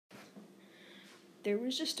There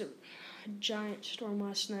was just a giant storm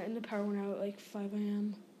last night, and the power went out at like 5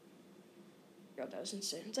 a.m. God, that was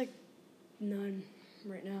insane. It's like 9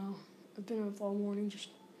 right now. I've been up all morning just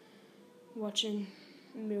watching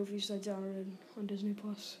movies I downloaded on Disney+.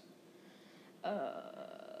 Yeah.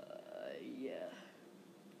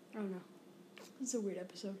 I don't know. It's a weird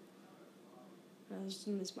episode. There's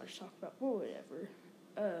not as much to talk about, but whatever.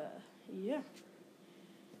 Yeah.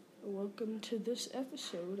 Welcome to this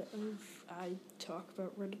episode of I Talk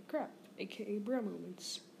About Reddit Crap, aka Bro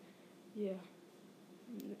Moments. Yeah.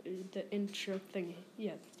 The intro thingy.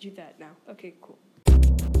 Yeah, do that now. Okay, cool.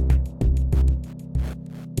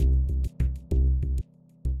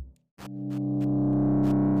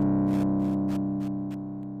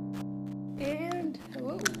 And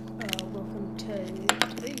hello. Welcome to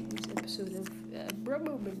today's episode of Bro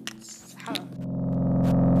Moments.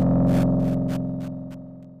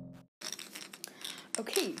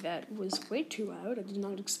 Okay, that was way too loud. I did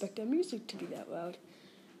not expect that music to be that loud.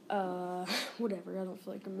 Whatever, I don't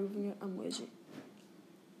feel like I'm moving it. I'm lazy.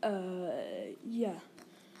 Yeah.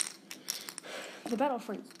 The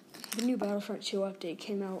new Battlefront 2 update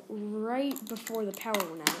came out right before the power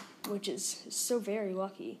went out, which is so very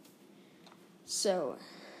lucky. So,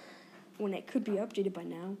 when it could be updated by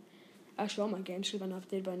now, actually all my games should have been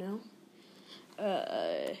updated by now,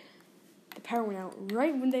 the power went out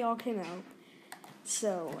right when they all came out.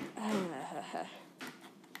 So,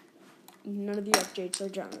 none of the updates are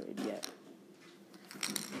downloaded yet.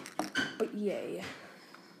 But yay.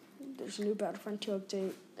 There's a new Battlefront 2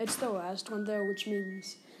 update. It's the last one though, which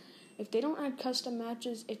means if they don't add custom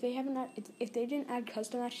matches, if they didn't add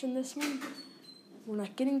custom matches in this one, we're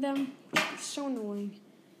not getting them. It's so annoying.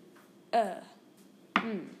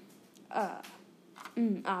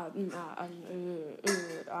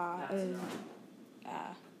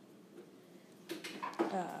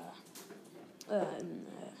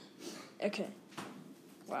 Okay.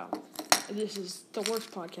 Wow. This is the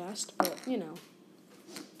worst podcast, but, you know,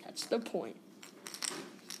 that's the point.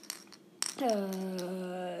 What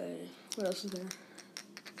else is there?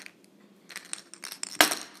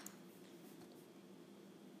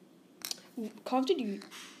 Call of Duty,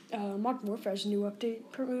 Modern Warfare has a new update.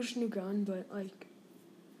 There's a new gun, but, like,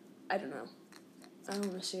 I don't know. I don't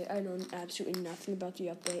want to say it. I know absolutely nothing about the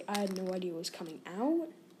update. I had no idea it was coming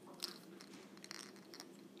out.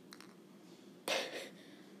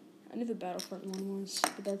 I knew the Battlefront one was,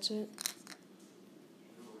 but that's it.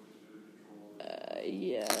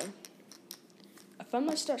 Yeah. I found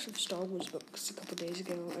my stash of Star Wars books a couple days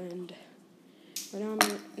ago, and right now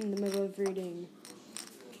I'm in the middle of reading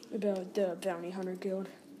about the Bounty Hunter Guild.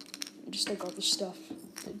 Just like all the stuff.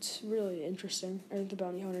 It's really interesting. I think the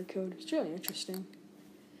Bounty Hunter Code. It's really interesting.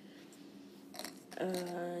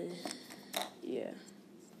 Yeah.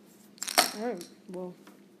 Alright, well.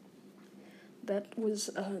 That was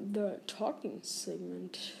the talking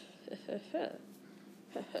segment.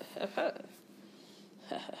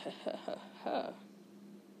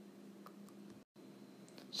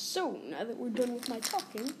 So, now that we're done with my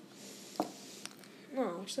talking...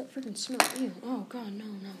 Oh, what's that freaking smell? Ew. Oh, God,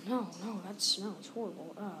 no, that smell is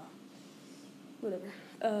horrible. Whatever.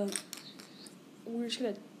 We're just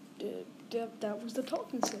gonna... that was the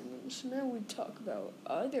talking segment. So now we talk about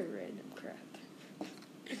other random crap.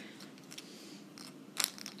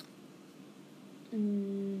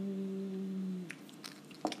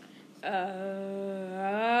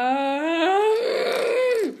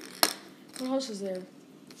 What else is there?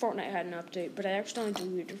 Fortnite had an update, but I accidentally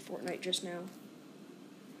deleted Fortnite just now.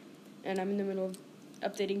 And I'm in the middle of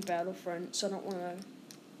updating Battlefront, so I don't want to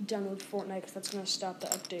download Fortnite because that's going to stop the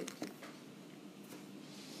update.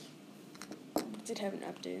 It did have an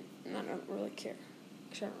update, and I don't really care.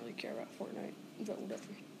 Because I don't really care about Fortnite, but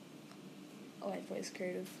whatever. I like Voice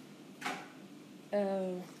Creative.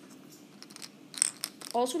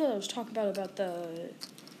 Also, what I was talking about the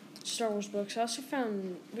Star Wars books, I also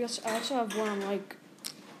have one on, like,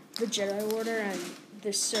 the Jedi Order and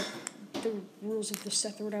the rules of the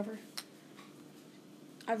Sith or whatever.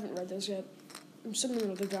 I haven't read those yet. I'm still in the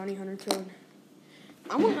middle of the Bounty Hunter Code.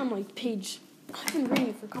 I'm only on, like, I've been reading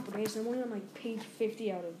it for a couple days, and I'm only on, like, page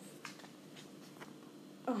 50 out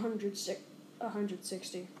of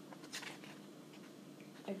 160.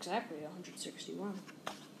 Exactly, 161.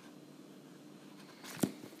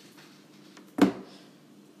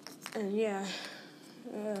 And yeah.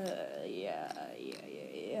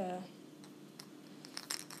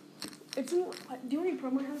 The only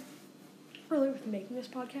problem I have really with making this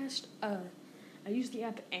podcast, I use the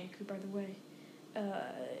app Anchor, by the way.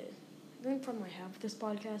 The only problem I have with this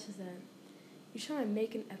podcast is that each time I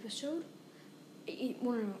make an episode,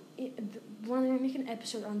 when I make an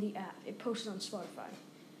episode on the app, it posts on Spotify.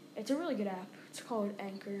 It's a really good app. It's called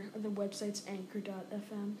Anchor. The website's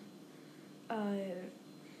anchor.fm. And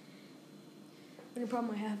the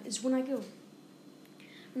problem I have is when I go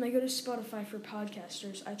to Spotify for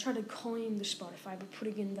podcasters, I try to claim the Spotify by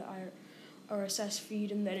putting in the RSS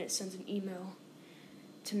feed, and then it sends an email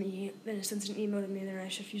to me. Then I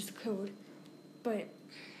just use the code. But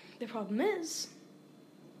the problem is,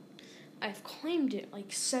 I've claimed it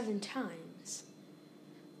like 7 times,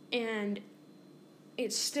 and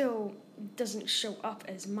it still doesn't show up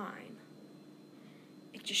as mine.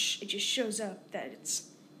 It just shows up that it's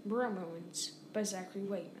Bro Moments by Zachary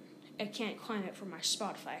Wakeman. I can't claim it from my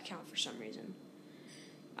Spotify account for some reason.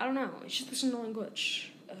 I don't know. It's just this annoying glitch.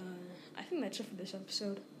 I think that's it for this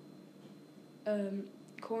episode.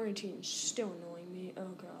 Quarantine's still annoying me.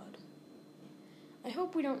 Oh God. I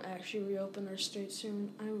hope we don't actually reopen our state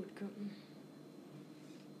soon.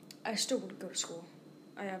 I still would go to school.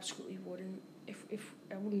 I absolutely wouldn't. If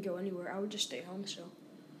I wouldn't go anywhere, I would just stay home still.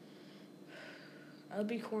 I'll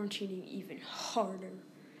be quarantining even harder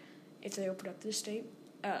if they open up this state.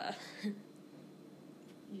 Yeah.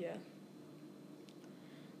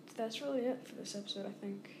 That's really it for this episode, I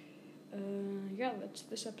think. That's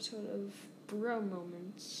this episode of Bro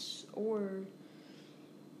Moments, or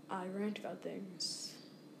I rant about things.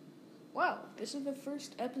 Wow, this is the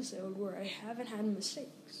first episode where I haven't had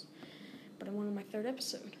mistakes, but I'm on my 3rd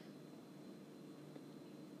episode.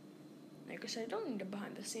 Like I said, I don't need a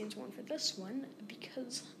behind the scenes one for this one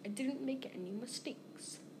because I didn't make any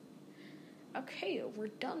mistakes. Okay, we're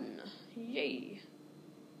done. Yay.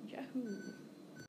 Yahoo.